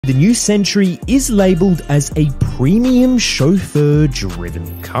The new Century is labelled as a premium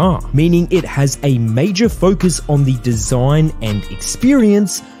chauffeur-driven car, meaning it has a major focus on the design and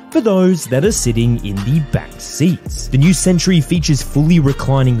experience for those that are sitting in the back seats. The new Century features fully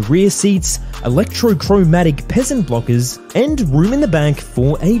reclining rear seats, electrochromatic peasant blockers, and room in the back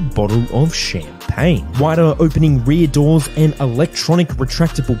for a bottle of champagne. Wider opening rear doors and electronic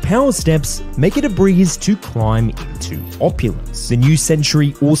retractable power steps make it a breeze to climb into opulence. The new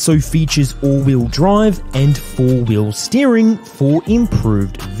Century also features all-wheel drive and four-wheel steering for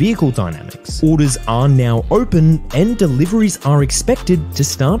improved vehicle dynamics. Orders are now open and deliveries are expected to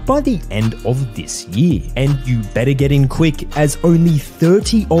start by the end of this year. And you better get in quick, as only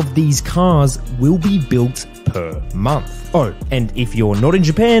 30 of these cars will be built per month. Oh, and if you're not in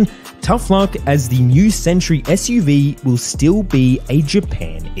Japan, tough luck, as the new Century SUV will still be a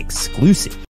Japan exclusive.